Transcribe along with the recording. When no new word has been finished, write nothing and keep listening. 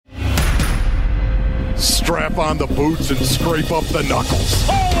strap on the boots and scrape up the knuckles.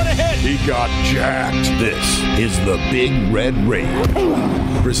 Oh, what a hit! He got jacked. This is the Big Red Rage,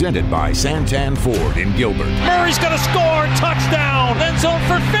 presented by Santan Ford in Gilbert. Murray's going to score. Touchdown. End zone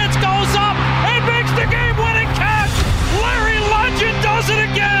for Fitz. Goes up and makes the game-winning catch. Larry Legend does it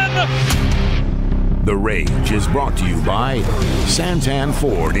again. The Rage is brought to you by Santan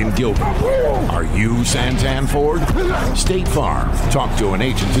Ford in Gilbert. Are you Santan Ford? State Farm. Talk to an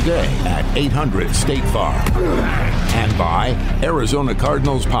agent today at 800-STATE-FARM. And by Arizona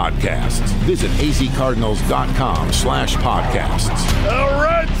Cardinals Podcasts. Visit azcardinals.com/podcasts. The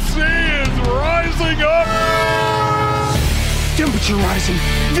Red Sea is rising up. Temperature rising,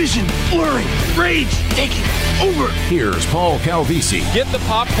 vision blurring, rage taking over. Here's Paul Calvisi. Get the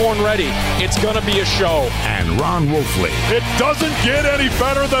popcorn ready. It's going to be a show. And Ron Wolfley. It doesn't get any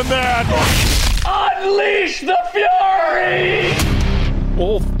better than that. Unleash the fury!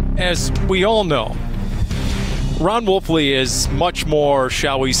 Well, as we all know, Ron Wolfley is much more,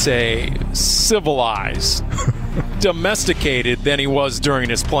 shall we say, civilized, domesticated than he was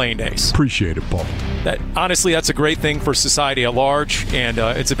during his playing days. Appreciate it, Paul. Honestly, that's a great thing for society at large, and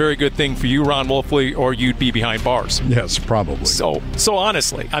it's a very good thing for you, Ron Wolfley, or you'd be behind bars. Yes, probably. So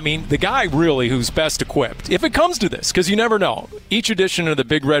honestly, I mean, the guy really who's best equipped, if it comes to this, because you never know, each edition of the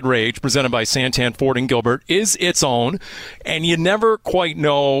Big Red Rage, presented by Santan Ford and Gilbert, is its own, and you never quite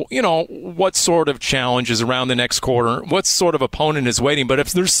know, what sort of challenge is around the next quarter, what sort of opponent is waiting. But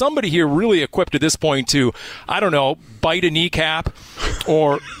if there's somebody here really equipped at this point to, I don't know, bite a kneecap,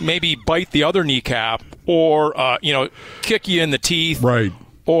 or maybe bite the other kneecap, or kick you in the teeth, right,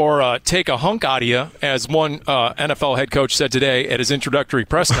 or take a hunk out of you, as one NFL head coach said today at his introductory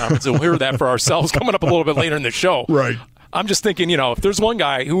press conference. We'll hear that for ourselves coming up a little bit later in the show. Right. I'm just thinking, if there's one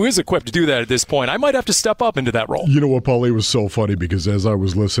guy who is equipped to do that at this point, I might have to step up into that role. You know what, Paulie, was so funny because as I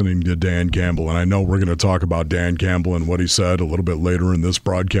was listening to Dan Campbell, and I know we're going to talk about Dan Campbell and what he said a little bit later in this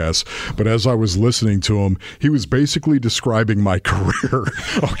broadcast, but as I was listening to him, he was basically describing my career.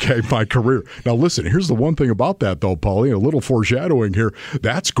 Okay, my career. Now, listen, here's the one thing about that, though, Paulie, a little foreshadowing here.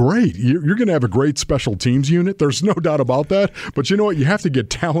 That's great. You're going to have a great special teams unit. There's no doubt about that. But you know what? You have to get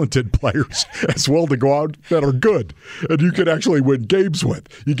talented players as well to go out that are good. And you can actually win games with.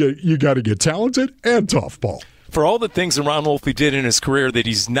 You got to get talented and tough, Paul. For all the things that Ron Wolfley did in his career that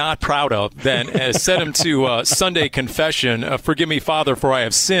he's not proud of, then set him to Sunday confession, forgive me, Father, for I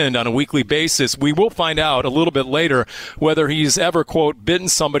have sinned on a weekly basis. We will find out a little bit later whether he's ever, quote, bitten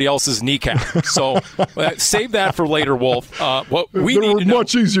somebody else's kneecap. So save that for later, Wolf. What we there need were to know,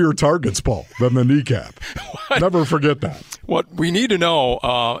 much easier targets, Paul, than the kneecap. Never forget that. What we need to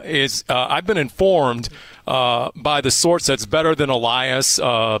know is I've been informed by the source that's better than Elias,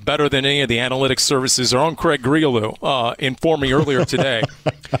 better than any of the analytics services. Our own Craig Grialou informed me earlier today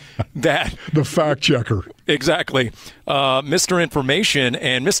that the fact checker, exactly, Mr. Information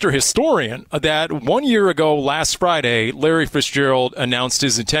and Mr. Historian, that 1 year ago last Friday, Larry Fitzgerald announced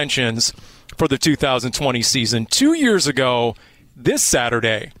his intentions for the 2020 season. 2 years ago, this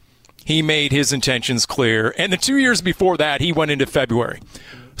Saturday, he made his intentions clear, and the 2 years before that, he went into February.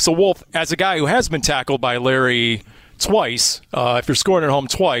 So, Wolf, as a guy who has been tackled by Larry twice, if you're scoring at home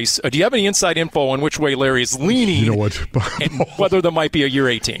twice, do you have any inside info on which way Larry is leaning? You know what? And whether there might be a year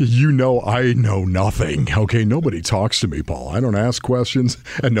 18? I know nothing. Okay, nobody talks to me, Paul. I don't ask questions,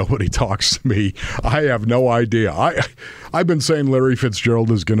 and nobody talks to me. I have no idea. I've been saying Larry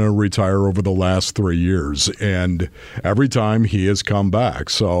Fitzgerald is going to retire over the last 3 years, and every time he has come back.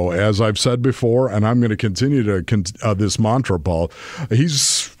 So, as I've said before, and I'm going to continue to this mantra, Paul,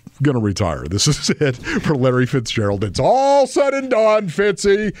 he's going to retire. This is it for Larry Fitzgerald. It's all said and done,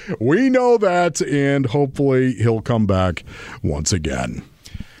 Fitzy. We know that, and hopefully he'll come back once again.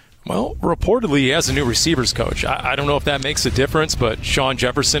 Well, reportedly, he has a new receivers coach. I don't know if that makes a difference, but Sean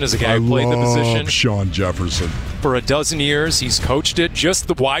Jefferson is a guy who played the position. Sean Jefferson. For a dozen years. He's coached it, just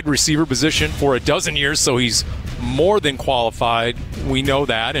the wide receiver position, for a dozen years, so he's more than qualified. We know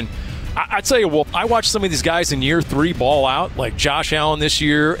that. And I tell you, Wolf, I watched some of these guys in year 3 ball out, like Josh Allen this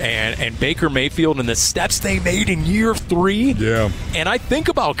year and Baker Mayfield, and the steps they made in year 3. Yeah. And I think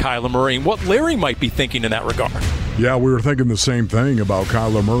about Kyler Murray and what Larry might be thinking in that regard. Yeah, we were thinking the same thing about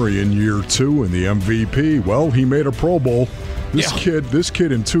Kyler Murray in year 2 in the MVP. Well, he made a Pro Bowl. This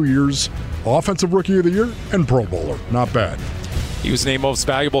kid in 2 years, Offensive Rookie of the Year and Pro Bowler. Not bad. He was named Most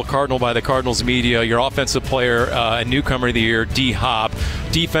Valuable Cardinal by the Cardinals media. Your Offensive Player and Newcomer of the Year, D. Hop.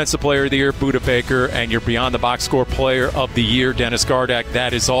 Defensive Player of the Year, Budda Baker. And your Beyond the Box Score Player of the Year, Dennis Gardeck.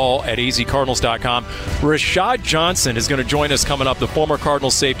 That is all at azcardinals.com. Rashad Johnson is going to join us coming up, the former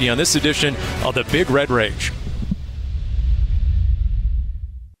Cardinals safety, on this edition of the Big Red Rage.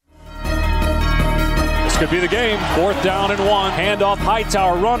 could be the game. 4th down and 1. Handoff,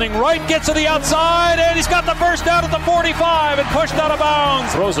 Hightower running right, gets to the outside, and he's got the first down at the 45 and pushed out of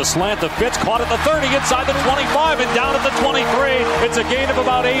bounds. Throws a slant to Fitz, caught at the 30, inside the 25 and down at the 23. It's a gain of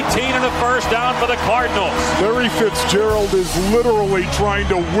about 18 and a first down for the Cardinals. Larry Fitzgerald is literally trying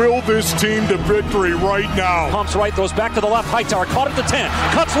to will this team to victory right now. Pumps right, throws back to the left. Hightower caught at the 10,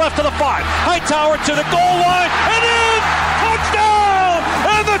 cuts left to the 5. Hightower to the goal line, and in! Touchdown!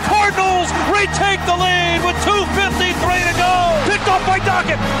 And the Cardinals retake the lead with 2:53 to go. Picked off by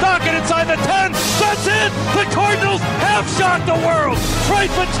Dockett. Dockett inside the 10. That's it! The Cardinals have shocked the world. Right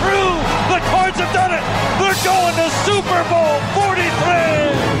but true. The Cards have done it. They're going to Super Bowl 43.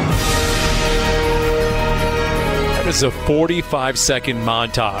 That is a 45-second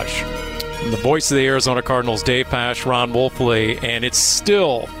montage. The voice of the Arizona Cardinals, Dave Pasch, Ron Wolfley, and it's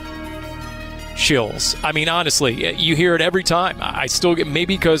still chills. I mean, honestly, you hear it every time. I still get,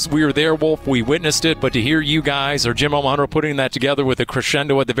 maybe because we were there, Wolf, we witnessed it, but to hear you guys or Jim Almohandro putting that together with a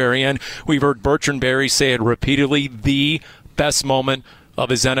crescendo at the very end, we've heard Bertrand Berry say it repeatedly, the best moment of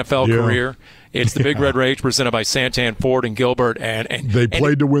his NFL career. It's the Big Red Rage presented by Santan, Ford, and Gilbert. And they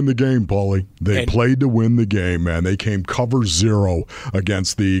played to win the game, Paulie. They played to win the game, man. They came cover 0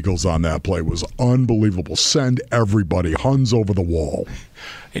 against the Eagles on that play. It was unbelievable. Send everybody. Huns over the wall.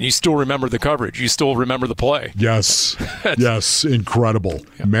 And you still remember the coverage. You still remember the play. Yes. Yes. Incredible.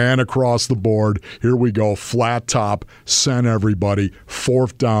 Yeah. Man across the board. Here we go. Flat top. Send everybody.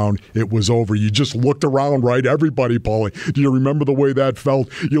 4th down. It was over. You just looked around, right? Everybody, Paulie. Do you remember the way that felt?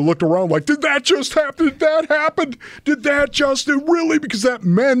 You looked around like, did that just happen? Did that happen? Did that just really? Because that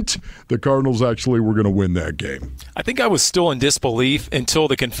meant the Cardinals actually were going to win that game. I think I was still in disbelief until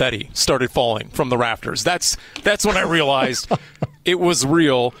the confetti started falling from the rafters. That's when I realized it was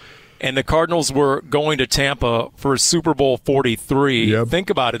real, and the Cardinals were going to Tampa for Super Bowl 43. Yep. Think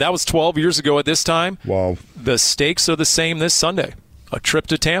about it. That was 12 years ago at this time. Wow. The stakes are the same this Sunday. A trip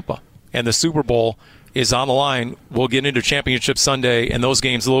to Tampa, and the Super Bowl is on the line. We'll get into Championship Sunday and those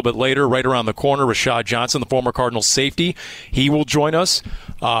games a little bit later, right around the corner. Rashad Johnson, the former Cardinals safety, he will join us.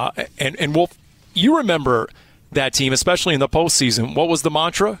 And Wolf, you remember that team, especially in the postseason. What was the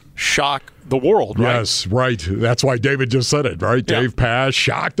mantra? Shock the world, right? Yes, right. That's why David just said it, right? Yeah. Dave Pasch,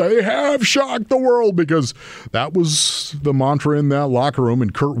 shocked. They have shocked the world, because that was the mantra in that locker room,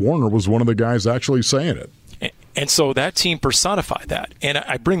 and Kurt Warner was one of the guys actually saying it. And so that team personified that. And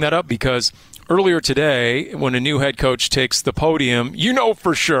I bring that up because earlier today, when a new head coach takes the podium, you know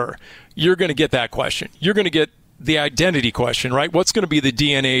for sure you're going to get that question. You're going to get the identity question, right? What's going to be the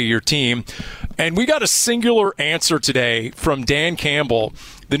DNA of your team? And we got a singular answer today from Dan Campbell,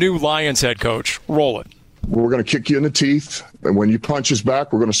 the new Lions head coach. Roll it. We're going to kick you in the teeth. And when you punch us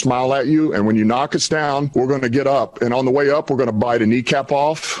back, we're going to smile at you. And when you knock us down, we're going to get up. And on the way up, we're going to bite a kneecap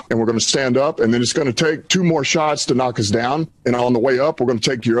off, and we're going to stand up. And then it's going to take 2 more shots to knock us down. And on the way up, we're going to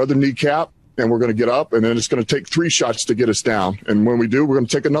take your other kneecap, and we're going to get up, and then it's going to take 3 shots to get us down. And when we do, we're going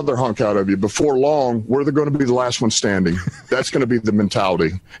to take another hunk out of you. Before long, we're going to be the last one standing. That's going to be the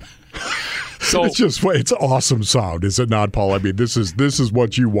mentality. So it's awesome sound, is it not, Paul? I mean, this is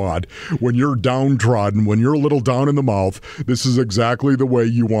what you want when you're downtrodden, when you're a little down in the mouth. This is exactly the way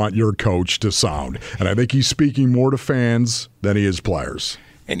you want your coach to sound, and I think he's speaking more to fans than he is players.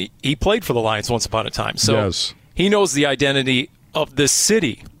 And he played for the Lions once upon a time, so yes. He knows the identity of the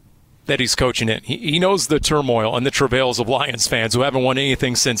city that he's coaching in. He knows the turmoil and the travails of Lions fans who haven't won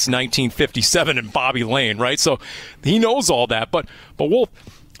anything since 1957 and Bobby Lane, right? So he knows all that, but Wolf,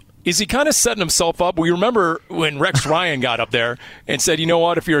 is he kind of setting himself up? We remember when Rex Ryan got up there and said, you know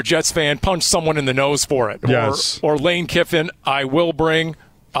what, if you're a Jets fan, punch someone in the nose for it. Yes. Or Lane Kiffin, I will bring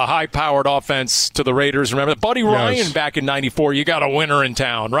a high-powered offense to the Raiders. Remember that? Buddy Ryan back in 94, you got a winner in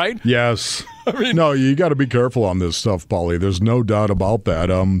town, right? Yes. No, you got to be careful on this stuff, Paulie. There's no doubt about that.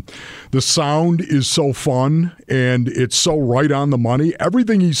 The sound is so fun, and it's so right on the money.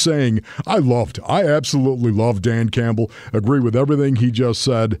 Everything he's saying, I loved. I absolutely love Dan Campbell. Agree with everything he just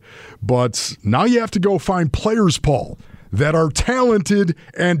said. But now you have to go find players, Paul, that are talented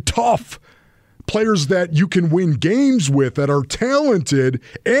and tough. Players that you can win games with, that are talented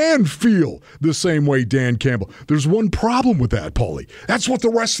and feel the same way Dan Campbell. There's one problem with that, Paulie. That's what the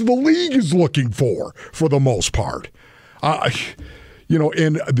rest of the league is looking for the most part.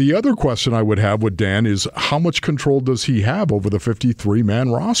 And the other question I would have with Dan is, how much control does he have over the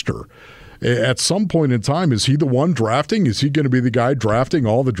 53-man roster? At some point in time, is he the one drafting? Is he going to be the guy drafting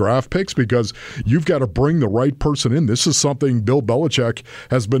all the draft picks? Because you've got to bring the right person in. This is something Bill Belichick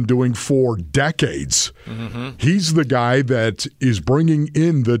has been doing for decades. Mm-hmm. He's the guy that is bringing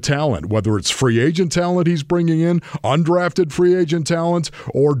in the talent, whether it's free agent talent he's bringing in, undrafted free agent talent,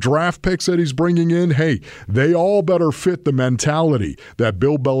 or draft picks that he's bringing in. Hey, they all better fit the mentality that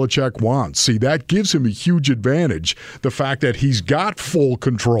Bill Belichick wants. See, that gives him a huge advantage, the fact that he's got full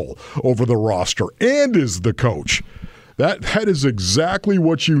control over the roster and is the coach. That is exactly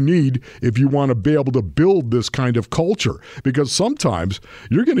what you need if you want to be able to build this kind of culture. Because sometimes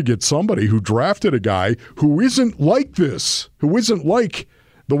you're going to get somebody who drafted a guy who isn't like this, who isn't like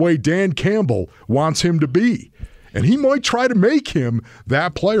the way Dan Campbell wants him to be. And he might try to make him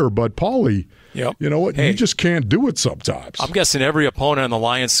that player, but Paulie, you know what? Hey, you just can't do it sometimes. I'm guessing every opponent on the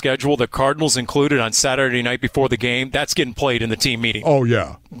Lions' schedule, the Cardinals included on Saturday night before the game, that's getting played in the team meeting. Oh,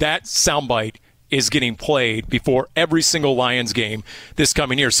 yeah. That soundbite is getting played before every single Lions game this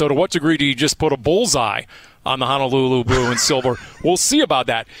coming year. So to what degree do you just put a bullseye on the Honolulu blue and silver? We'll see about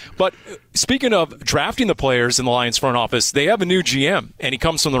that. But speaking of drafting the players in the Lions front office, they have a new GM, and he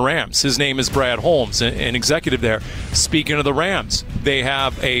comes from the Rams. His name is Brad Holmes, an executive there. Speaking of the Rams, they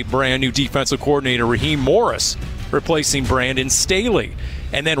have a brand new defensive coordinator, Raheem Morris, replacing Brandon Staley.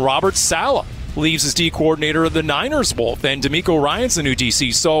 And then Robert Saleh leaves as D coordinator of the Niners Wolf, and DeMeco Ryans the new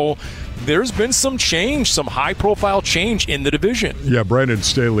DC. So there's been some change, some high-profile change in the division. Yeah, Brandon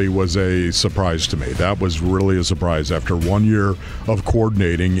Staley was a surprise to me. That was really a surprise after 1 year of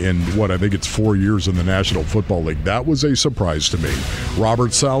coordinating in, I think it's 4 years in the National Football League. That was a surprise to me.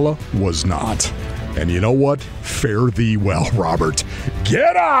 Robert Saleh was not. And you know what? Fare thee well, Robert.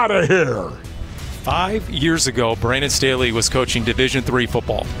 Get out of here! 5 years ago, Brandon Staley was coaching Division III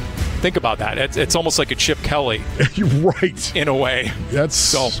football. Think about that. It's almost like a Chip Kelly. Right. In a way.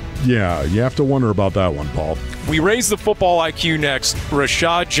 Yeah, you have to wonder about that one, Paul. We raise the football IQ next.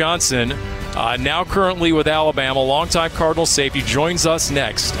 Rashad Johnson, now currently with Alabama, longtime Cardinal safety, joins us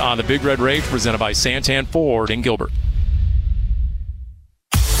next on the Big Red Rage, presented by Santan Ford in Gilbert.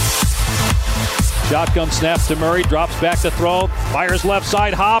 Shotgun snaps to Murray, drops back to throw, fires left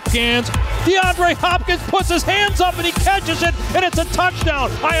side, Hopkins. DeAndre Hopkins puts his hands up and he catches it, and it's a touchdown.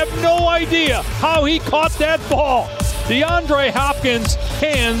 I have no idea how he caught that ball. DeAndre Hopkins'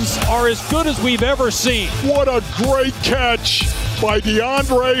 hands are as good as we've ever seen. What a great catch by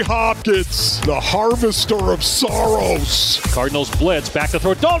DeAndre Hopkins, the harvester of sorrows. Cardinals blitz, back to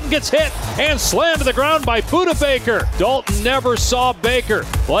throw. Dalton gets hit and slammed to the ground by Budda Baker. Dalton never saw Baker.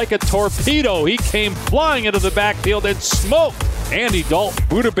 Like a torpedo, he came flying into the backfield and smoked Andy Dalton.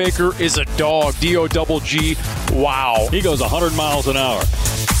 Budda Baker is a dog, D-O-double-G. Wow. He goes 100 miles an hour.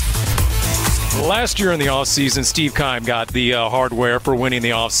 Last year in the offseason, Steve Keim got the hardware for winning the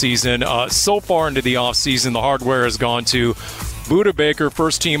offseason. So far into the offseason, the hardware has gone to Budda Baker,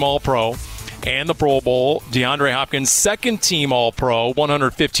 first-team All-Pro, and the Pro Bowl. DeAndre Hopkins, second-team All-Pro,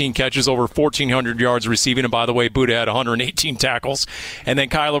 115 catches, over 1,400 yards receiving. And by the way, Budda had 118 tackles. And then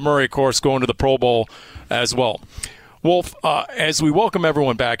Kyler Murray, of course, going to the Pro Bowl as well. Wolf, as we welcome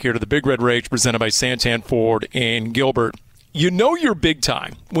everyone back here to the Big Red Rage presented by Santan Ford in Gilbert, you know you're big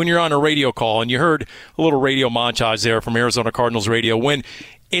time when you're on a radio call, and you heard a little radio montage there from Arizona Cardinals radio, when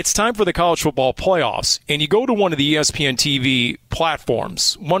it's time for the college football playoffs, and you go to one of the ESPN TV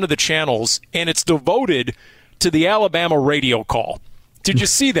platforms, one of the channels, and it's devoted to the Alabama radio call. Did you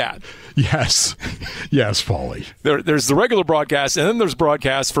see that? Yes, Paulie. There's the regular broadcast, and then there's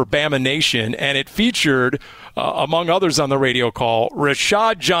broadcast for Bama Nation, and it featured, among others on the radio call,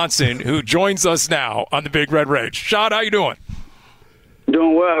 Rashad Johnson, who joins us now on the Big Red Rage. Shad, how you doing?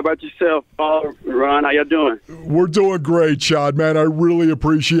 Doing well. How about yourself, Paul, Ron? How you doing? We're doing great, Shad, man. I really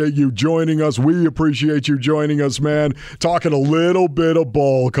appreciate you joining us. We appreciate you joining us, man. Talking a little bit of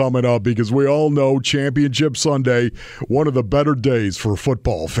ball coming up, because we all know Championship Sunday, one of the better days for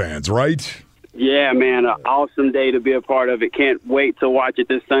football fans, right? Yeah, man. An awesome day to be a part of it. Can't wait to watch it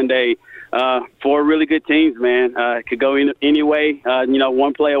this Sunday. Four really good teams, man. It could go any way,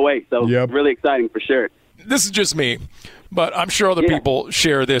 one play away. So Really exciting for sure. This is just me, but I'm sure other people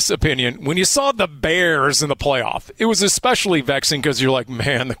share this opinion. When you saw the Bears in the playoff, it was especially vexing because you're like,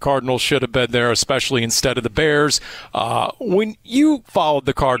 man, the Cardinals should have been there, especially instead of the Bears. When you followed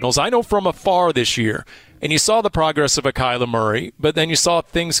the Cardinals, I know from afar this year, and you saw the progress of a Kyler Murray, but then you saw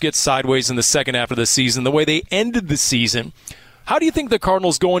things get sideways in the second half of the season, the way they ended the season. How do you think the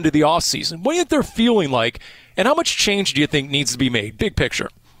Cardinals go into the offseason? What do you think they're feeling like, and how much change do you think needs to be made? Big picture.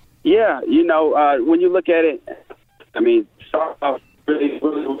 Yeah, when you look at it, I mean, start off really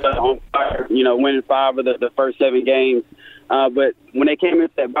on fire, winning 5 of the first 7 games. But when they came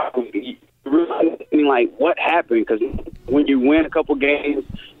into that bye week, realizing, like, what happened? Because when you win a couple games,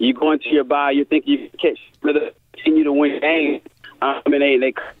 you go into your bye, you think you can continue to win games. I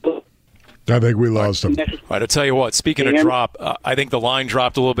think we lost him. All right, I'll tell you what, speaking of drop, I think the line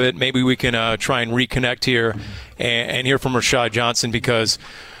dropped a little bit. Maybe we can try and reconnect here and hear from Rashad Johnson because,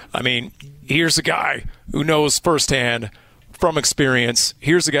 I mean, here's a guy who knows firsthand from experience.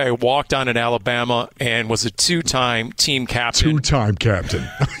 Here's a guy who walked on in Alabama and was a two-time team captain. Two-time captain.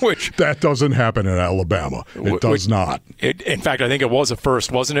 Which that doesn't happen in Alabama. It does not. In fact, I think it was a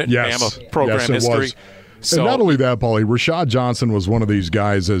first, wasn't it? Yes. Bama program history. Was. And not only that, Paulie, Rashad Johnson was one of these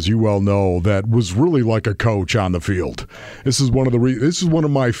guys, as you well know, that was really like a coach on the field. This is one of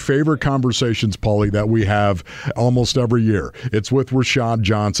my favorite conversations, Paulie, that we have almost every year. It's with Rashad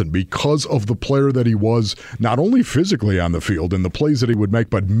Johnson because of the player that he was, not only physically on the field and the plays that he would make,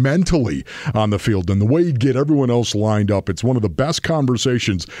 but mentally on the field and the way he'd get everyone else lined up. It's one of the best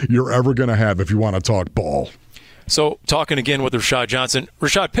conversations you're ever going to have if you want to talk ball. So, talking again with Rashad Johnson.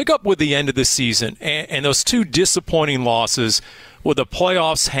 Rashad, pick up with the end of the season and those two disappointing losses with the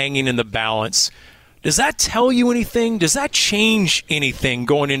playoffs hanging in the balance. Does that tell you anything? Does that change anything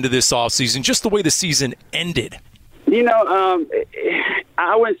going into this offseason, just the way the season ended? I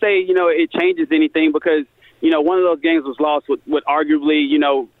wouldn't say, it changes anything because, one of those games was lost with arguably,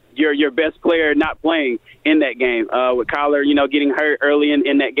 your best player not playing in that game. With Kyler, getting hurt early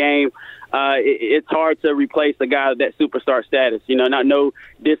in that game. It's hard to replace a guy of that superstar status. Not no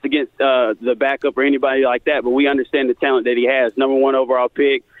diss against the backup or anybody like that, but we understand the talent that he has. Number 1 overall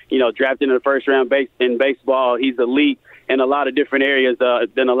pick, drafted in the first round in baseball. He's elite in a lot of different areas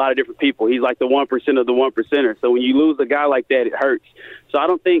than a lot of different people. He's like the 1% of the 1%er. So when you lose a guy like that, it hurts. So I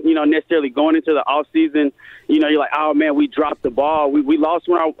don't think, necessarily going into the offseason, you're like, oh, man, we dropped the ball. We lost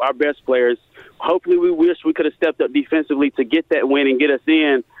one of our best players. Hopefully we wish we could have stepped up defensively to get that win and get us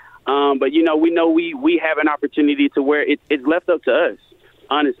in. But, we know we have an opportunity to where it's left up to us,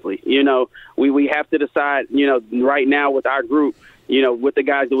 honestly. We have to decide, right now with our group, with the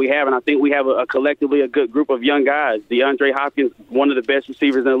guys that we have. And I think we have collectively a good group of young guys. DeAndre Hopkins, one of the best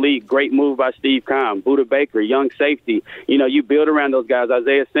receivers in the league. Great move by Steve Keim. Budda Baker, young safety. You build around those guys.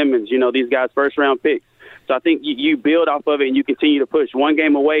 Isaiah Simmons, these guys first-round picks. So I think you build off of it and you continue to push. One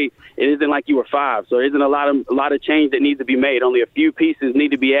game away, it isn't like you were 5. So there isn't a lot of change that needs to be made. Only a few pieces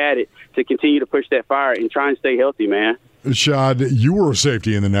need to be added to continue to push that fire and try and stay healthy, man. Shad, you were a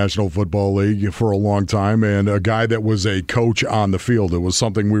safety in the National Football League for a long time and a guy that was a coach on the field. It was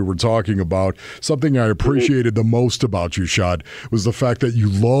something we were talking about. Something I appreciated the most about you, Shad, was the fact that you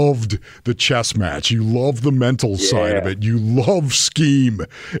loved the chess match. You loved the mental side of it. You loved scheme.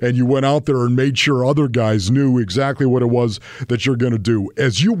 And you went out there and made sure other guys knew exactly what it was that you're going to do.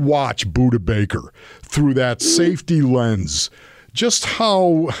 As you watch Budda Baker through that safety lens, just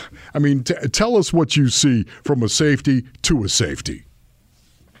how, tell us what you see from a safety to a safety.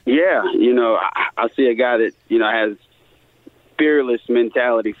 Yeah, I see a guy that, has fearless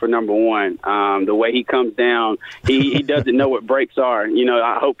mentality for number 1. The way he comes down, he doesn't know what brakes are.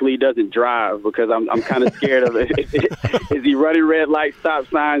 Hopefully he doesn't drive because I'm kind of scared of it. Is he running red light, stop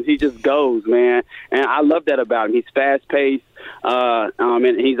signs? He just goes, man. And I love that about him. He's fast-paced.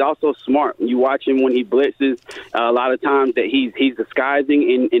 And he's also smart. You watch him when he blitzes. A lot of times that he's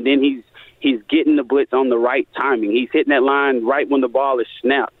disguising, and then he's getting the blitz on the right timing. He's hitting that line right when the ball is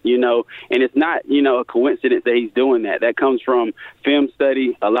snapped, and it's not, a coincidence that he's doing that. That comes from film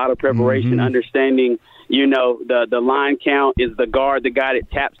study, a lot of preparation, understanding, the line count. Is the guard the guy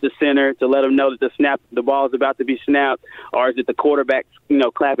that taps the center to let him know that the ball is about to be snapped, or is it the quarterback,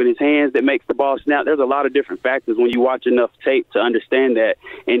 clapping his hands that makes the ball snap? There's a lot of different factors when you watch enough tape to understand that,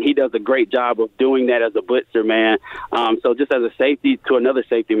 and he does a great job of doing that as a blitzer, man. So just as a safety to another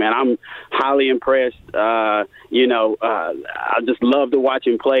safety, man, I'm highly impressed. I just love to watch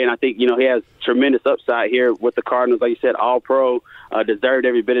him play, and I think, he has tremendous upside here with the Cardinals. Like you said, all-pro, deserved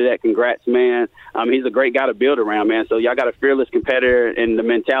every bit of that. Congrats, man. He's a great guy to build around, man. So y'all got a fearless competitor and the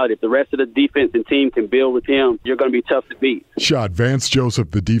mentality. If the rest of the defense and team can build with him, you're going to be tough to beat. Shot, Vance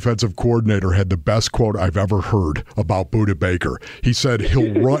Joseph, the defensive coordinator, had the best quote I've ever heard about Budda Baker. He said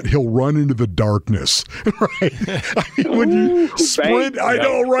he'll run into the darkness. Right? When you sprint, I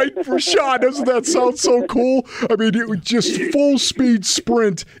know, right? For Shot, doesn't that sound so cool? It was just full speed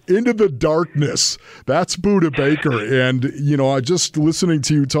sprint into the darkness. That's Budda Baker. And, I just listening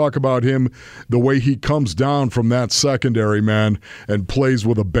to you talk about him, the way he comes down from that secondary, man, and plays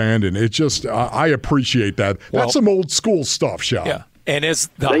with abandon. It just, I appreciate that. That's some old school stuff, Shot. Yeah. And as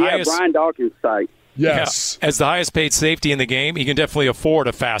the highest, Brian Dawkins' site. Yes. Yeah. As the highest paid safety in the game, he can definitely afford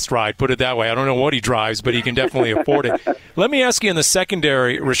a fast ride, put it that way. I don't know what he drives, but he can definitely afford it. Let me ask you in the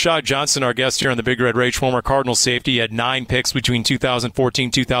secondary, Rashad Johnson, our guest here on the Big Red Rage, former Cardinal safety, had 9 picks between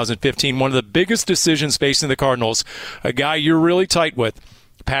 2014 2015. One of the biggest decisions facing the Cardinals, a guy you're really tight with,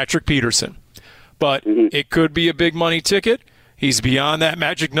 Patrick Peterson. But it could be a big money ticket. He's beyond that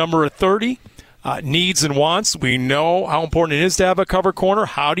magic number of 30. Needs and wants. We know how important it is to have a cover corner.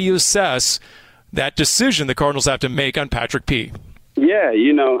 How do you assess that decision the Cardinals have to make on Patrick P? Yeah,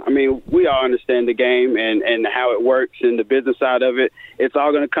 we all understand the game and how it works and the business side of it. It's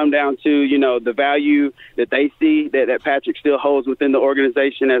all going to come down to, the value that they see that Patrick still holds within the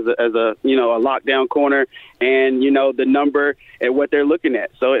organization as a lockdown corner and, the number and what they're looking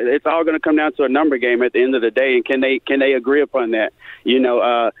at. So it's all going to come down to a number game at the end of the day. And can they agree upon that?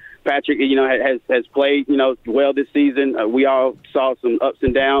 Patrick, has played, well this season. We all saw some ups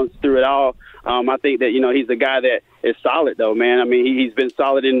and downs through it all. I think that, he's a guy that is solid, though, man. I mean, he's been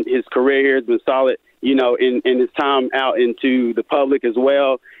solid in his career here. He's been solid, in his time out into the public as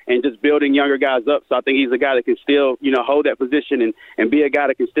well and just building younger guys up. So I think he's a guy that can still, hold that position and be a guy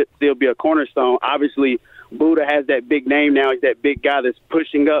that can still be a cornerstone. Obviously, Buddha has that big name now. He's that big guy that's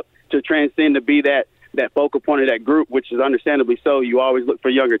pushing up to transcend to be that focal point of that group, which is understandably so. You always look for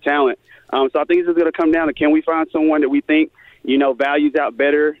younger talent. So I think it's just going to come down to, can we find someone that we think, values out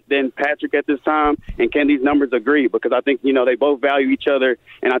better than Patrick at this time, and can these numbers agree? Because I think, they both value each other,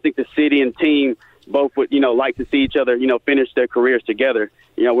 and I think the city and team both would, like to see each other, finish their careers together,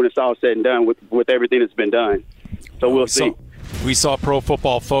 when it's all said and done with everything that's been done. So we'll see. We saw Pro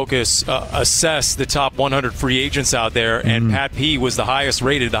Football Focus assess the top 100 free agents out there, and Pat P was the highest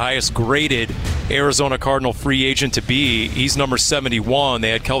rated, the highest graded Arizona Cardinal free agent to be. He's number 71. They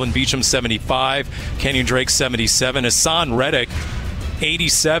had Kelvin Beachum 75, Kenyon Drake 77, Hassan Reddick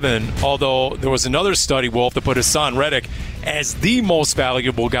 87, although there was another study, Wolf, that put Hassan Reddick as the most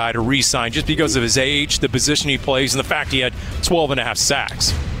valuable guy to re-sign just because of his age, the position he plays, and the fact he had 12 and a half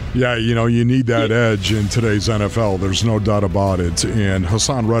sacks. Yeah, you need that edge in today's NFL. There's no doubt about it. And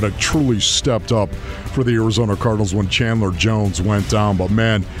Hassan Reddick truly stepped up for the Arizona Cardinals when Chandler Jones went down. But,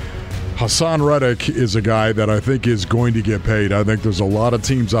 man, Hassan Reddick is a guy that I think is going to get paid. I think there's a lot of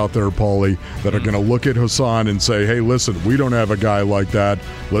teams out there, Paulie, that are going to look at Hassan and say, hey, listen, we don't have a guy like that.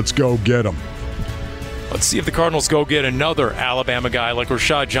 Let's go get him. Let's see if the Cardinals go get another Alabama guy like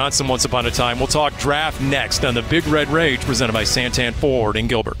Rashad Johnson once upon a time. We'll talk draft next on the Big Red Rage presented by Santan Ford in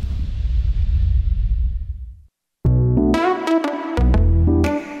Gilbert.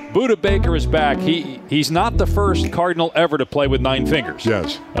 Buddha Baker is back. He's not the first Cardinal ever to play with 9 fingers.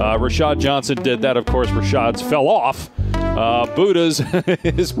 Yes. Rashad Johnson did that. Of course, Rashad's fell off. Buddha's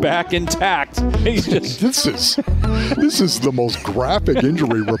is back intact. He's just this is the most graphic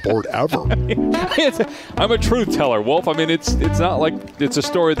injury report ever. I'm a truth teller, Wolf. I mean, it's not like it's a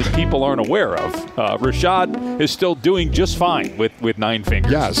story that people aren't aware of. Rashad is still doing just fine with 9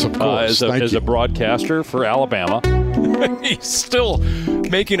 fingers. Yes, of course. As a broadcaster for Alabama. He's still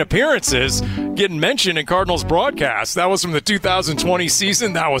making appearances, getting mentioned in Cardinals broadcasts. That was from the 2020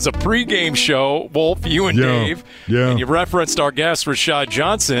 season. That was a pregame show, Wolf, you and Dave. Yeah. And you referenced our guest, Rashad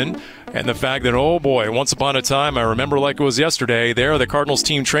Johnson, and the fact that, oh boy, once upon a time, I remember like it was yesterday, they're the Cardinals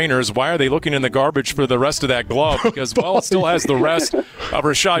team trainers. Why are they looking in the garbage for the rest of that glove? Because, well, it still has the rest of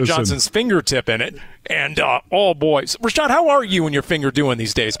Rashad Johnson's fingertip in it. And, oh boy. Rashad, how are you and your finger doing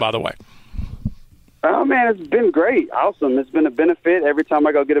these days, by the way? Oh, man, it's been great. Awesome. It's been a benefit. Every time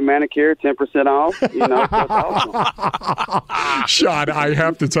I go get a manicure, 10% off. So it's awesome. Sean, I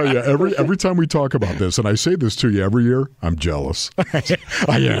have to tell you, every time we talk about this, and I say this to you every year, I'm jealous. I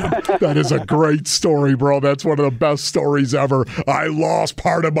am. That is a great story, bro. That's one of the best stories ever. I lost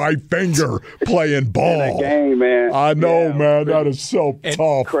part of my finger playing ball. In a game, man. I know, man. That is so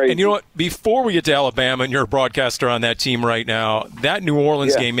tough. Crazy. And you know what? Before we get to Alabama, and you're a broadcaster on that team right now, that New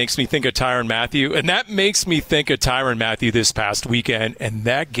Orleans game makes me think of Tyrann Mathieu. And that makes me think of Tyrann Mathieu this past weekend and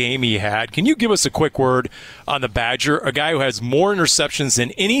that game he had. Can you give us a quick word on the Badger, a guy who has more interceptions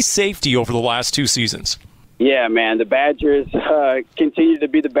than any safety over the last 2 seasons? Yeah, man. The Badgers continue to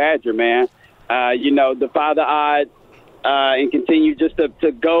be the Badger, man. Defy the odds and continue just to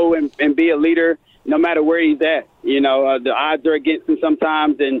go and be a leader no matter where he's at. The odds are against him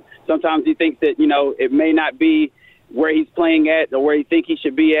sometimes, and sometimes he thinks that, it may not be where he's playing at or where he think he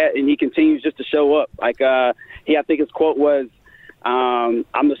should be at, and he continues just to show up. Like I think his quote was, I'm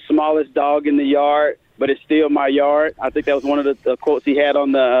the smallest dog in the yard, but it's still my yard. I think that was one of the quotes he had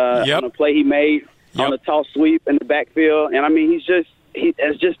on the play he made on the toss sweep in the backfield. And, I mean, he's just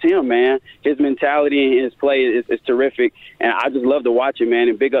that's just him, man. His mentality and his play is terrific, and I just love to watch it, man.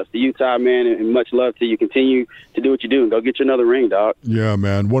 And big ups to Utah, man, and much love to you. Continue to do what you do and go get you another ring, dog. Yeah,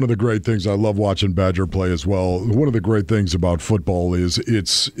 man. One of the great things, I love watching Badger play as well. One of the great things about football is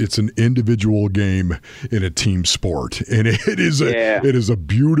it's an individual game in a team sport, and it is a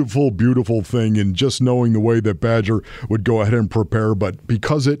beautiful, beautiful thing. And just knowing the way that Badger would go ahead and prepare, but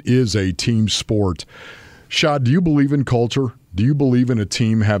because it is a team sport. Shad, do you believe in culture? Do you believe in a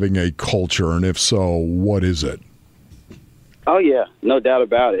team having a culture? And if so, what is it? Oh, yeah, no doubt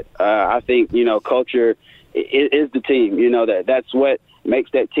about it. I think, culture is the team. That's what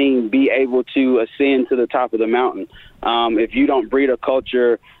makes that team be able to ascend to the top of the mountain. If you don't breed a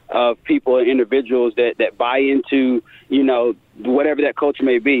culture of people and individuals that buy into, whatever that culture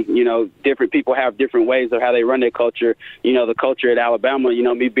may be, different people have different ways of how they run their culture. The culture at Alabama,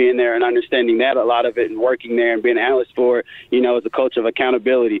 me being there and understanding that a lot of it and working there and being an analyst for it, is a culture of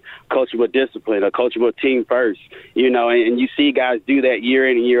accountability, culture with discipline, a culture with team first, and you see guys do that year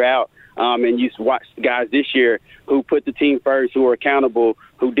in and year out. And you watch guys this year who put the team first, who are accountable,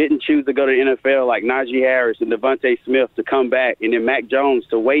 who didn't choose to go to the NFL like Najee Harris and Devontae Smith to come back, and then Mac Jones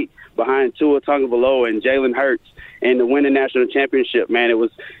to wait behind Tua Tagovailoa and Jalen Hurts and to win the national championship, man. It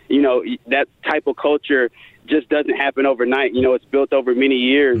was, that type of culture just doesn't happen overnight. It's built over many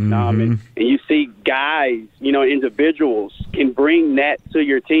years. And you see guys, individuals can bring that to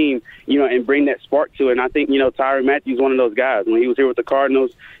your team, and bring that spark to it. And I think, Tyrann Mathieu is one of those guys. When he was here with the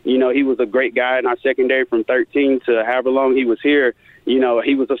Cardinals, he was a great guy in our secondary from 13 to however long he was here. He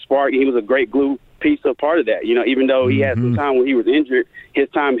was a spark. He was a great glue piece of part of that. Even though he had some time when he was injured, his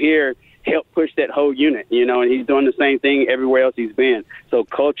time here helped push that whole unit, and he's doing the same thing everywhere else he's been. So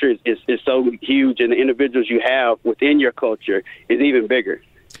culture is so huge, and the individuals you have within your culture is even bigger.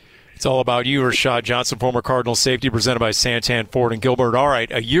 It's all about you, Rashad Johnson, former Cardinal safety, presented by Santan Ford and Gilbert. All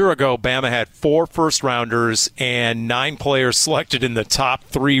right, a year ago, Bama had 4 first-rounders and 9 players selected in the top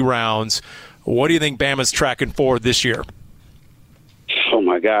 3 rounds. What do you think Bama's tracking for this year? Oh,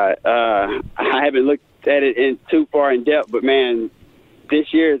 my God. I haven't looked at it in too far in depth, but, man,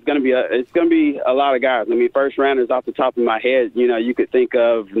 this year is going to be a lot of guys. I mean, first rounders off the top of my head, you could think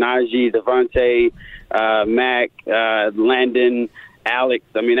of Najee, Devontae, Mac, Landon, Alex.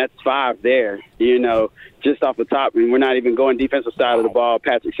 I mean, that's 5 there, just off the top. I mean, we're not even going defensive side of the ball.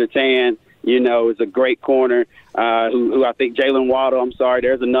 Patrick Surtain, is a great corner, who I think Jalen Waddle,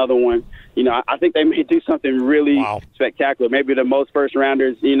 there's another one. I think they may do something really spectacular. Maybe the most first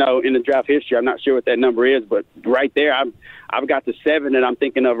rounders, in the draft history. I'm not sure what that number is, but right there, I've got the 7 that I'm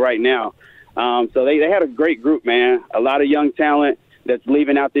thinking of right now. So they had a great group, man. A lot of young talent that's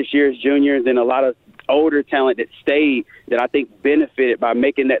leaving out this year as juniors, and a lot of older talent that stayed that I think benefited by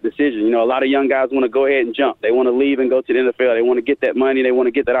making that decision. A lot of young guys want to go ahead and jump. They want to leave and go to the NFL. They want to get that money. They want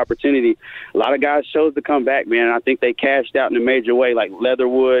to get that opportunity. A lot of guys chose to come back, man. And I think they cashed out in a major way, like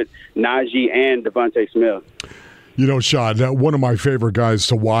Leatherwood, Najee, and Devontae Smith. Shad, one of my favorite guys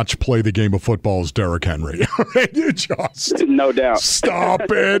to watch play the game of football is Derrick Henry. You just no doubt. Stop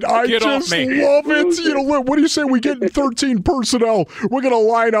it. I just love it. What do you say we get 13 personnel? We're going to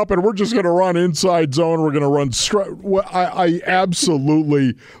line up and we're just going to run inside zone. We're going to run straight. I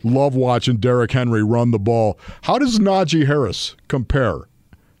absolutely love watching Derrick Henry run the ball. How does Najee Harris compare?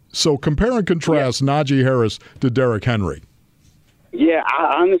 So compare and contrast Najee Harris to Derrick Henry. Yeah,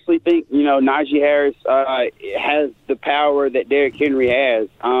 I honestly think, Najee Harris has the power that Derrick Henry has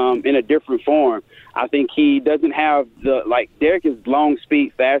in a different form. I think he doesn't have Derrick is long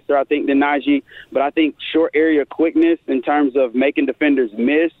speed faster, I think, than Najee, but I think short area quickness in terms of making defenders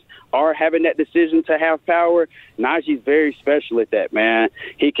miss or having that decision to have power, Najee's very special at that, man.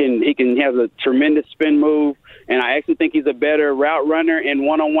 He has a tremendous spin move, and I actually think he's a better route runner in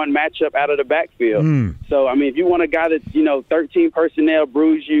one-on-one matchup out of the backfield. So, I mean, if you want a guy that's, 13 personnel,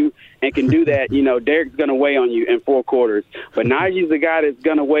 bruise you, and can do that, Derrick's going to weigh on you in 4 quarters. But Najee's a guy that's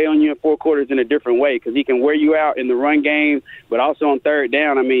going to weigh on you in 4 quarters in a different way because he can wear you out in the run game, but also on third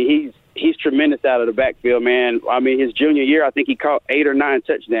down. I mean, he's tremendous out of the backfield, man. I mean, his junior year, I think he caught 8 or 9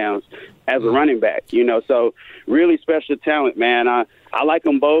 touchdowns as a running back, so really special talent, man. I like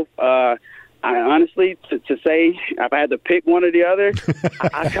them both. I honestly, to say if I had to pick one or the other,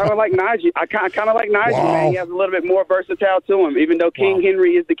 I kind of like Najee. I kind of like Najee, man. He has a little bit more versatile to him, even though King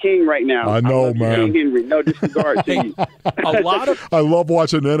Henry is the king right now. I know, man. King Henry, no disregard to you. I love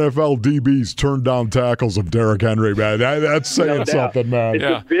watching NFL DBs turn down tackles of Derrick Henry, man. That's saying something, man. It's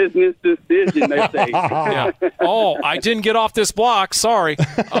a business decision, they say. Yeah. Oh, I didn't get off this block. Sorry.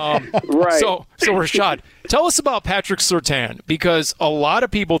 Right. So Rashad, Tell us about Patrick Surtain, because a lot of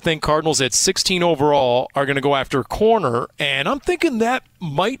people think Cardinals at 16 overall are going to go after corner, and I'm thinking that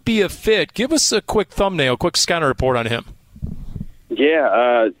might be a fit. Give us a quick thumbnail, quick scanner report on him.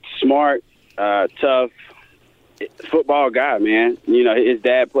 Yeah, smart, tough, football guy, man. You know, his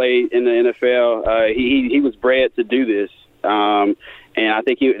dad played in the NFL. He was bred to do this, and I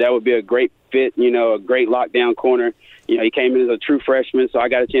think that would be a great fit, you know, a great lockdown corner. You know, he came in as a true freshman, so I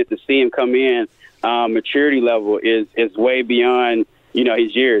got a chance to see him come in. Maturity level is way beyond, you know,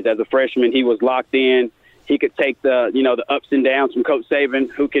 his years. As a freshman, he was locked in. He could take the ups and downs from Coach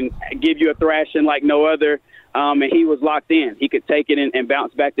Saban, who can give you a thrashing like no other. And he was locked in. He could take it and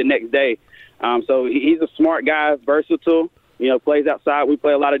bounce back the next day. So he's a smart guy, versatile, you know, plays outside. We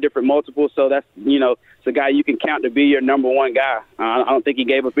play a lot of different multiples. So that's, you know, it's a guy you can count to be your number one guy. I don't think he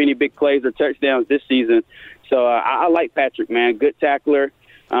gave up any big plays or touchdowns this season. So I like Patrick, man. Good tackler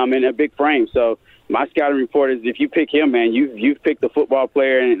and a big frame. So my scouting report is if you pick him, man, you've picked a football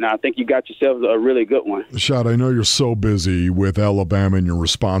player, and I think you got yourself a really good one. Rashad, I know you're so busy with Alabama and your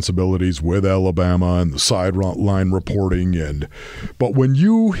responsibilities with Alabama and the sideline reporting, but when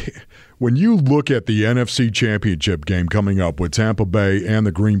you look at the NFC Championship game coming up with Tampa Bay and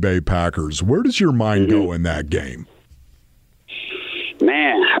the Green Bay Packers, where does your mind go in that game?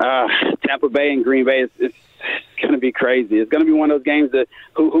 Man, Tampa Bay and Green Bay is going to be crazy. It's going to be one of those games that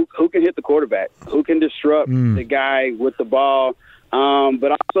who can hit the quarterback, who can disrupt the guy with the ball,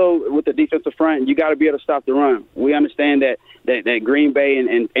 but also with the defensive front, you got to be able to stop the run. We understand that Green Bay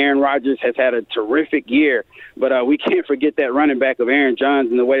and Aaron Rodgers has had a terrific year, but we can't forget that running back of Aaron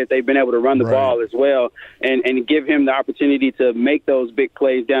Jones and the way that they've been able to run the ball as well and give him the opportunity to make those big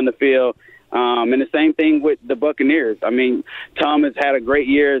plays down the field. And the same thing with the Buccaneers. I mean, Tom has had a great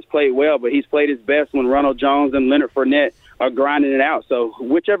year, has played well, but he's played his best when Ronald Jones and Leonard Fournette are grinding it out. So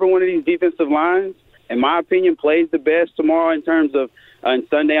whichever one of these defensive lines, in my opinion, plays the best tomorrow in terms of in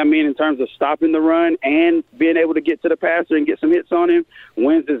terms of stopping the run and being able to get to the passer and get some hits on him,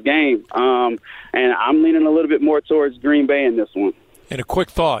 wins this game. And I'm leaning a little bit more towards Green Bay in this one. And a quick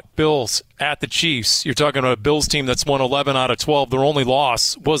thought, Bills at the Chiefs. You're talking about a Bills team that's won 11 out of 12. Their only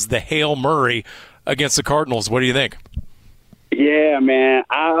loss was the Hail Murray against the Cardinals. What do you think? Yeah, man.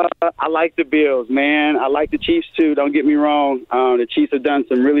 I like the Bills, man. I like the Chiefs, too. Don't get me wrong. The Chiefs have done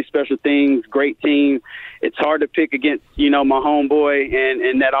some really special things. Great team. It's hard to pick against, you know, my homeboy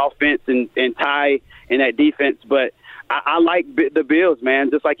and that offense and Ty and that defense. But I like the Bills,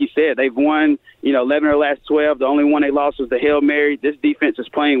 man. Just like you said, they've won, 11 of the last 12. The only one they lost was the Hail Mary. This defense is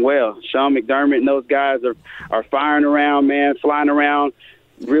playing well. Sean McDermott and those guys are firing around, man, flying around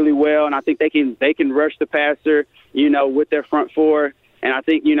really well. And I think they can rush the passer, with their front four. And I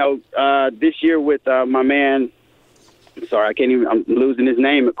think, this year with my man, I'm losing his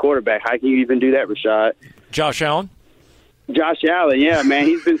name at quarterback. How can you even do that, Rashad? Josh Allen? Josh Allen, yeah, man,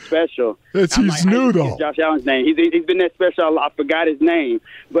 he's been special. He's new, though. Josh Allen's name. He's been that special. I forgot his name,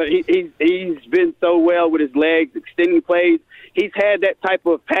 but he's been so well with his legs, extending plays. He's had that type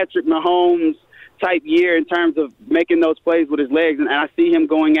of Patrick Mahomes type year in terms of making those plays with his legs, and I see him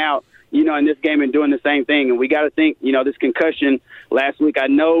going out, in this game and doing the same thing. And we got to think, this concussion last week. I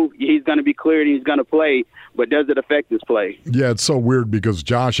know he's going to be cleared and he's going to play, but does it affect his play? Yeah, it's so weird because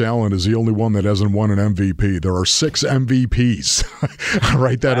Josh Allen is the only one that hasn't won an MVP. There are 6 MVPs,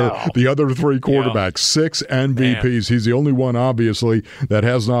 right? That are the other 3 quarterbacks. 6 MVPs. Man. He's the only one, obviously, that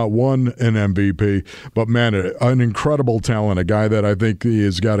has not won an MVP. But, man, an incredible talent, a guy that I think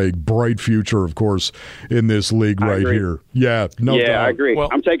has got a bright future, of course, in this league right here. Yeah, no doubt. I agree. Well,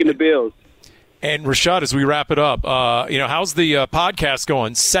 I'm taking the Bills. And Rashad, as we wrap it up, how's the podcast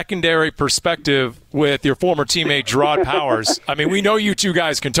going? Secondary perspective with your former teammate Gerard Powers. I mean, we know you two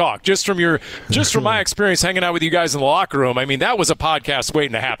guys can talk. Just from my experience hanging out with you guys in the locker room, I mean, that was a podcast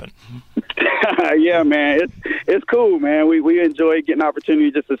waiting to happen. Yeah, man, it's cool, man. We enjoy getting an opportunity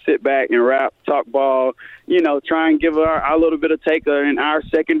just to sit back and rap, talk ball, try and give our little bit of take in our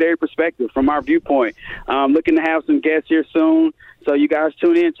secondary perspective from our viewpoint. Looking to have some guests here soon. So you guys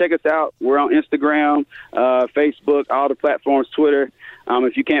tune in, check us out. We're on Instagram, Facebook, all the platforms, Twitter.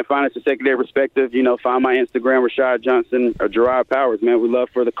 If you can't find us a secondary perspective, find my Instagram, Rashad Johnson or Gerard Powers, man. We love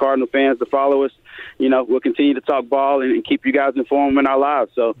for the Cardinal fans to follow us. We'll continue to talk ball and keep you guys informed in our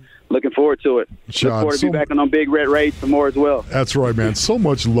lives. So looking forward to it. Look forward to be back on Big Red Rage for more as well. That's right, man. So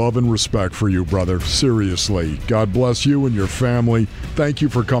much love and respect for you, brother. Seriously. God bless you and your family. Thank you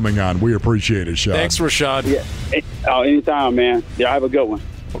for coming on. We appreciate it, Shad. Thanks, Rashad. Yeah. Anytime, man. Yeah, have a good one.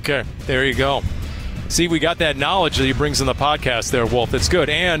 Okay, there you go. See, we got that knowledge that he brings in the podcast there, Wolf. It's good.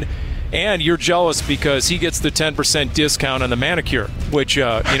 And And you're jealous because he gets the 10% discount on the manicure, which you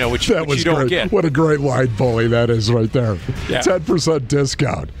was don't great. get. What a great line, Bully, that is right there. Yeah. 10%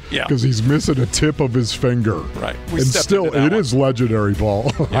 discount. Yeah. Because he's missing a tip of his finger. Right. And still, it is legendary,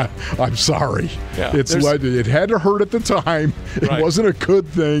 Paul. Yeah. I'm sorry. Yeah. It's it had to hurt at the time. It Right. wasn't a good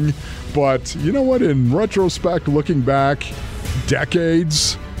thing. But you know what? In retrospect, looking back,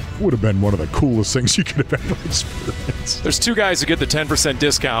 decades, would have been one of the coolest things you could have ever experienced. There's two guys who get the 10%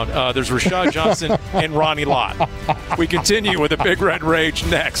 discount. There's Rashad Johnson and Ronnie Lott. We continue with the Big Red Rage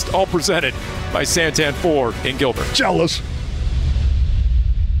next, all presented by Santan Ford in Gilbert. Jealous.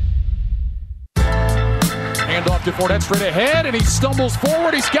 Handoff to Fournette straight ahead, and he stumbles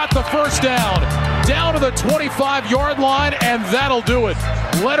forward. He's got the first down to the 25-yard line, and that'll do it.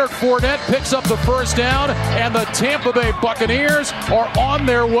 Leonard Fournette picks up the first down, and the Tampa Bay Buccaneers are on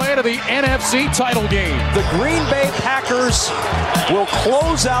their way to the NFC title game. The Green Bay Packers will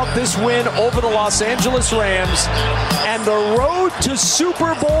close out this win over the Los Angeles Rams, and the road to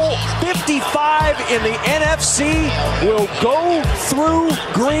Super Bowl 55 in the NFC will go through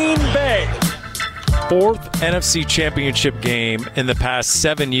Green Bay. Fourth NFC Championship game in the past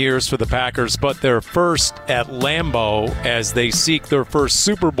 7 years for the Packers, but their first at Lambeau as they seek their first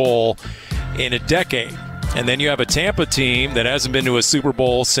Super Bowl in a decade. And then you have a Tampa team that hasn't been to a Super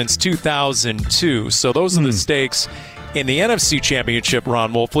Bowl since 2002. So those are the stakes in the NFC Championship,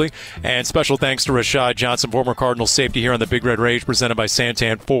 Ron Wolfley. And special thanks to Rashad Johnson, former Cardinals safety, here on the Big Red Rage, presented by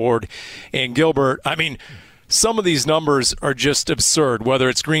Santan Ford in Gilbert. I mean, some of these numbers are just absurd, whether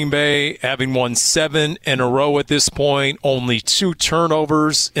it's Green Bay having won 7 in a row at this point, only 2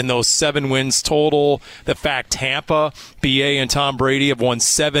 turnovers in those 7 wins total. The fact Tampa, BA, and Tom Brady have won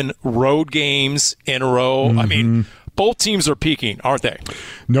 7 road games in a row. I mean, both teams are peaking, aren't they?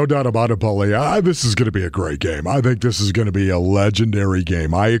 No doubt about it, Bully. This is going to be a great game. I think this is going to be a legendary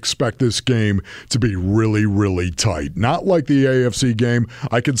game. I expect this game to be really, really tight. Not like the AFC game.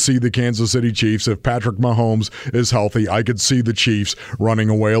 I could see the Kansas City Chiefs. If Patrick Mahomes is healthy, I could see the Chiefs running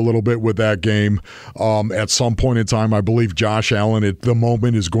away a little bit with that game. At some point in time, I believe Josh Allen at the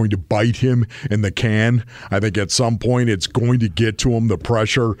moment is going to bite him in the can. I think at some point it's going to get to him, the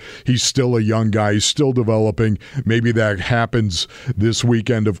pressure. He's still a young guy. He's still developing. Maybe that happens this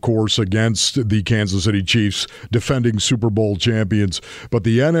weekend, of course, against the Kansas City Chiefs, defending Super Bowl champions. But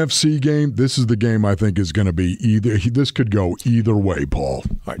the NFC game, this is the game I think is going to be either. This could go either way, Paul.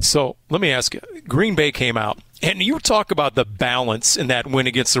 All right, so let me ask you. Green Bay came out, and you talk about the balance in that win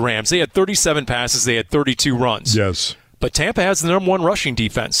against the Rams. They had 37 passes. They had 32 runs. Yes. But Tampa has the number 1 rushing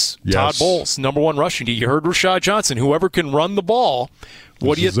defense. Yes. Todd Bowles, number 1 rushing defense. You heard Rashad Johnson. Whoever can run the ball,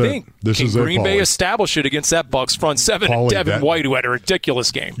 what do you think? Can Green Bay establish it against that Bucs front 7 and Devin White, who had a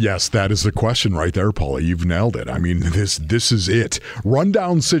ridiculous game? Yes, that is the question right there, Paulie. You've nailed it. I mean, this is it.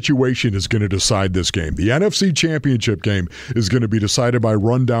 Rundown situation is going to decide this game. The NFC Championship game is going to be decided by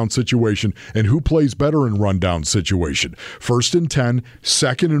rundown situation and who plays better in rundown situation. 1st and 10,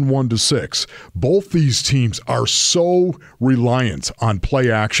 2nd and 1 to 6. Both these teams are so reliant on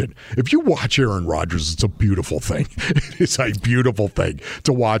play action. If you watch Aaron Rodgers, it's a beautiful thing. It is a beautiful thing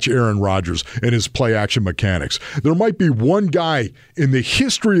to watch Aaron Rodgers and his play action mechanics. There might be one guy in the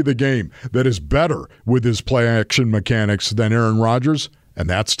history of the game that is better with his play action mechanics than Aaron Rodgers, and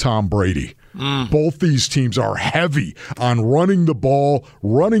that's Tom Brady. Both these teams are heavy on running the ball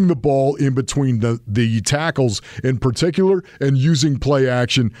in between the tackles in particular, and using play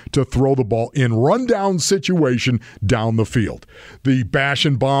action to throw the ball in rundown situation down the field. The bash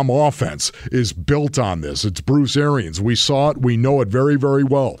and bomb offense is built on this. It's Bruce Arians. We saw it. We know it very, very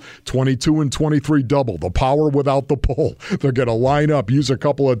well. 22 and 23 double. The power without the pull. They're going to line up, use a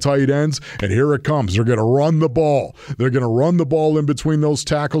couple of tight ends, and here it comes. They're going to run the ball. They're going to run the ball in between those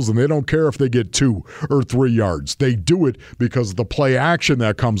tackles, and they don't care if they get 2 or 3 yards. They do it because the play action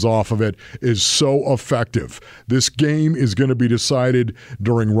that comes off of it is so effective. This game is going to be decided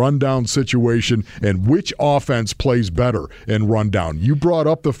during rundown situation and which offense plays better in rundown. You brought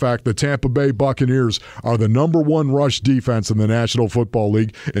up the fact the Tampa Bay Buccaneers are the number 1 rush defense in the National Football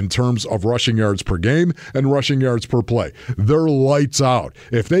League in terms of rushing yards per game and rushing yards per play. They're lights out.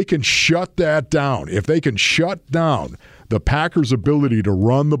 If they can shut that down, if they can shut down the Packers' ability to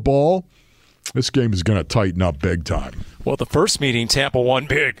run the ball, this game is going to tighten up big time. Well, the first meeting, Tampa won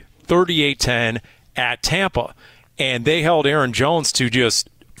big, 38-10 at Tampa, and they held Aaron Jones to just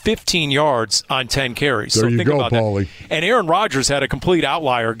 15 yards on 10 carries. There so you think go, about Paulie. that. And Aaron Rodgers had a complete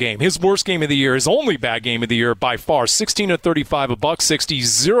outlier game. His worst game of the year, his only bad game of the year by far, 16 of 35, $160,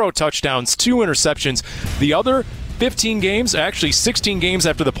 0 touchdowns, 2 interceptions. The other 15 games, actually 16 games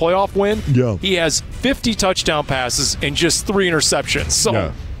after the playoff win, he has 50 touchdown passes and just 3 interceptions.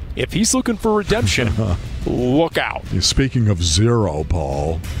 So if he's looking for redemption, look out. Speaking of zero,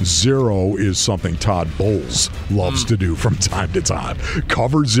 Paul, zero is something Todd Bowles loves to do from time to time.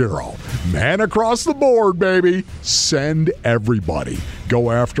 Cover zero. Man across the board, baby. Send everybody.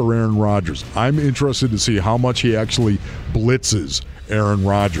 Go after Aaron Rodgers. I'm interested to see how much he actually blitzes Aaron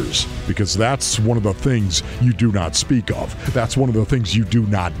Rodgers, because that's one of the things you do not speak of. That's one of the things you do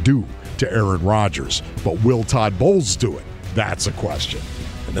not do to Aaron Rodgers. But will Todd Bowles do it? That's a question.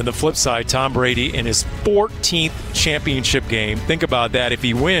 And then the flip side, Tom Brady in his 14th championship game. Think about that. If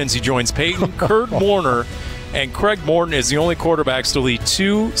he wins, he joins Peyton, Kurt Warner, and Craig Morton is the only quarterbacks to lead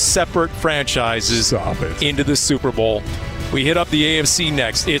 2 separate franchises into the Super Bowl. We hit up the AFC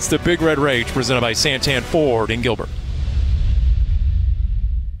next. It's the Big Red Rage presented by Santan Ford in Gilbert.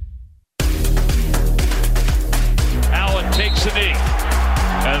 Takes a knee,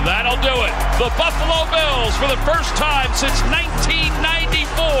 and that'll do it. The Buffalo Bills, for the first time since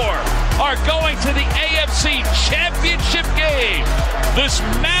 1994, are going to the AFC Championship game. This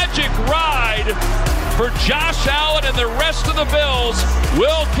magic ride for Josh Allen and the rest of the Bills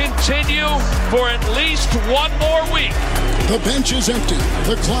will continue for at least one more week. The bench is empty.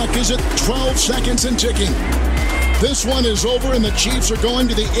 The clock is at 12 seconds and ticking. This one is over, and the Chiefs are going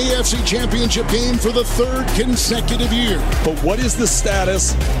to the AFC Championship game for the 3rd consecutive year. But what is the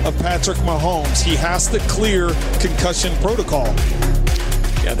status of Patrick Mahomes? He has to clear concussion protocol.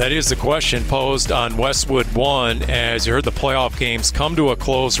 Yeah, that is the question posed on Westwood One. As you heard, the playoff games come to a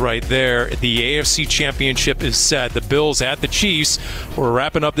close right there. The AFC Championship is set. The Bills at the Chiefs. We're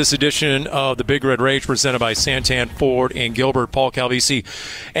wrapping up this edition of the Big Red Rage presented by Santan Ford in Gilbert, Paul Calvisi,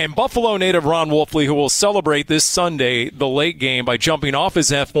 and Buffalo native Ron Wolfley, who will celebrate this Sunday the late game by jumping off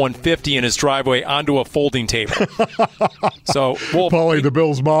his F-150 in his driveway onto a folding table. So, Wolf, Paulie, the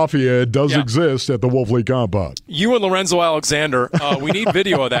Bills Mafia does exist at the Wolfley compound. You and Lorenzo Alexander, we need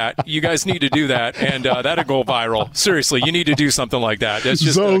video of that. You guys need to do that, and that'll go viral. Seriously, you need to do something like that. That's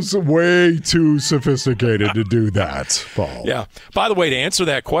just those way too sophisticated to do that, Paul. Yeah. By the way, to answer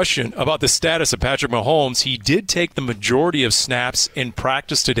that question about the status of Patrick Mahomes, he did take the majority of snaps in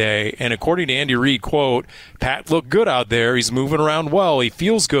practice today, and according to Andy Reid, quote, Pat looked good out there. He's moving around well. He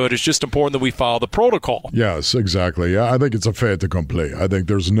feels good. It's just important that we follow the protocol. Yes, exactly. I think it's a fait accompli. I think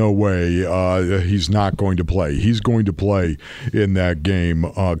there's no way he's not going to play. He's going to play in that game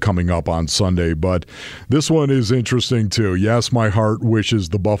coming up on Sunday. But this one is interesting, too. Yes, my heart wishes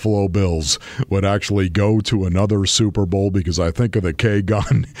the Buffalo Bills would actually go to another Super Bowl, because I think of the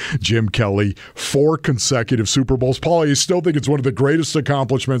K-Gun, Jim Kelly, 4 consecutive Super Bowls. Paul, I still think it's one of the greatest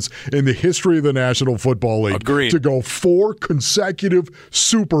accomplishments in the history of the National Football League. Agreed. To go 4 consecutive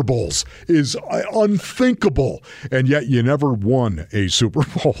Super Bowls is unthinkable. And yet you never won a Super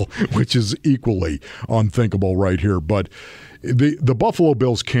Bowl, which is equally unthinkable right here. But the Buffalo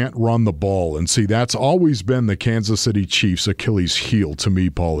Bills can't run the ball, and see, that's always been the Kansas City Chiefs' Achilles heel to me,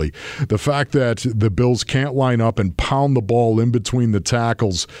 Paulie. The fact that the Bills can't line up and pound the ball in between the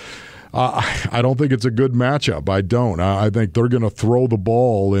tackles, I don't think it's a good matchup. I don't. I think they're going to throw the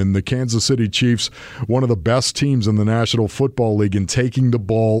ball, and the Kansas City Chiefs, one of the best teams in the National Football League in taking the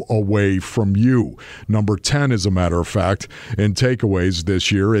ball away from you. Number 10, as a matter of fact, in takeaways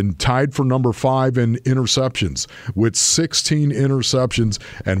this year, and tied for number 5 in interceptions with 16 interceptions.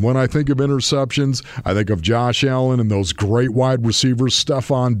 And when I think of interceptions, I think of Josh Allen and those great wide receivers,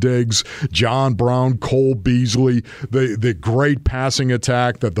 Stephon Diggs, John Brown, Cole Beasley, the great passing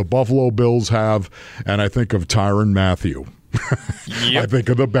attack that the Buffalo Bills have, and I think of Tyrann Mathieu. Yep. I think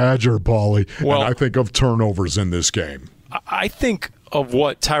of the Badger, Paulie, well, and I think of turnovers in this game. I think of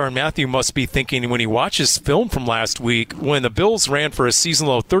what Tyrann Mathieu must be thinking when he watches film from last week when the Bills ran for a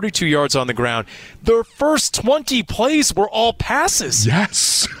season-low 32 yards on the ground. Their first 20 plays were all passes.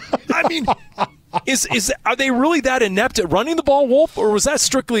 Yes. I mean, are they really that inept at running the ball, Wolf, or was that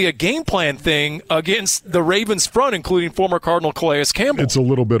strictly a game plan thing against the Ravens front, including former Cardinal Calais Campbell? It's a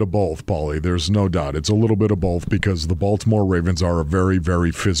little bit of both, Paulie. There's no doubt. It's a little bit of both, because the Baltimore Ravens are a very,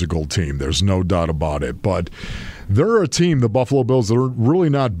 very physical team. There's no doubt about it. But they're a team, the Buffalo Bills, that are really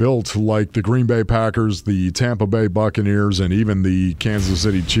not built like the Green Bay Packers, the Tampa Bay Buccaneers, and even the Kansas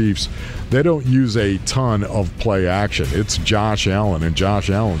City Chiefs. They don't use a ton of play action. It's Josh Allen, and Josh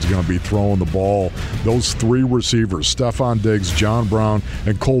Allen's going to be throwing the ball. Those 3 receivers, Stephon Diggs, John Brown,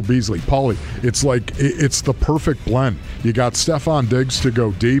 and Cole Beasley. Paulie, it's the perfect blend. You got Stephon Diggs to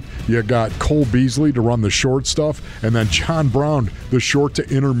go deep. You got Cole Beasley to run the short stuff, and then John Brown, the short to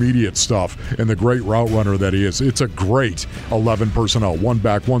intermediate stuff, and the great route runner that he is. It's a great 11 personnel, 1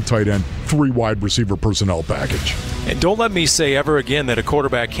 back, 1 tight end, 3 wide receiver personnel package. And don't let me say ever again that a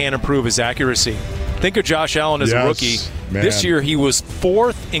quarterback can't improve his accuracy. Think of Josh Allen as a rookie. Man. This year he was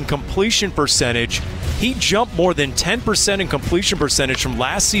 4th in completion percentage. He jumped more than 10% in completion percentage from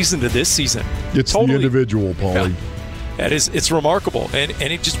last season to this season. It's the individual, Paulie. Yeah, it's remarkable. And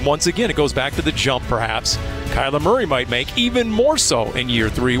it just, once again, it goes back to the jump, perhaps. Kyler Murray might make even more so in year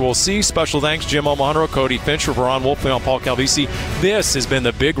 3. We'll see. Special thanks, Jim O'Monroe, Cody Fincher, Veron Wolf, and Paul Calvisi. This has been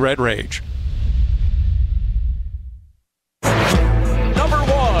the Big Red Rage. Number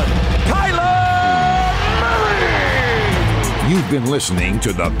 1, Kyler Murray. You've been listening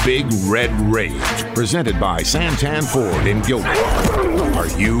to the Big Red Rage, presented by Santan Ford in Gilbert. Are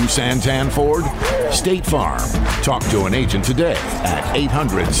you Santan Ford? State Farm. Talk to an agent today at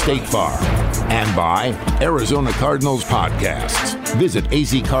 800-STATE-FARM. And by Arizona Cardinals Podcasts. Visit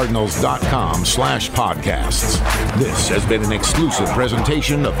azcardinals.com/podcasts. This has been an exclusive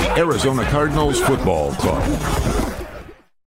presentation of the Arizona Cardinals Football Club.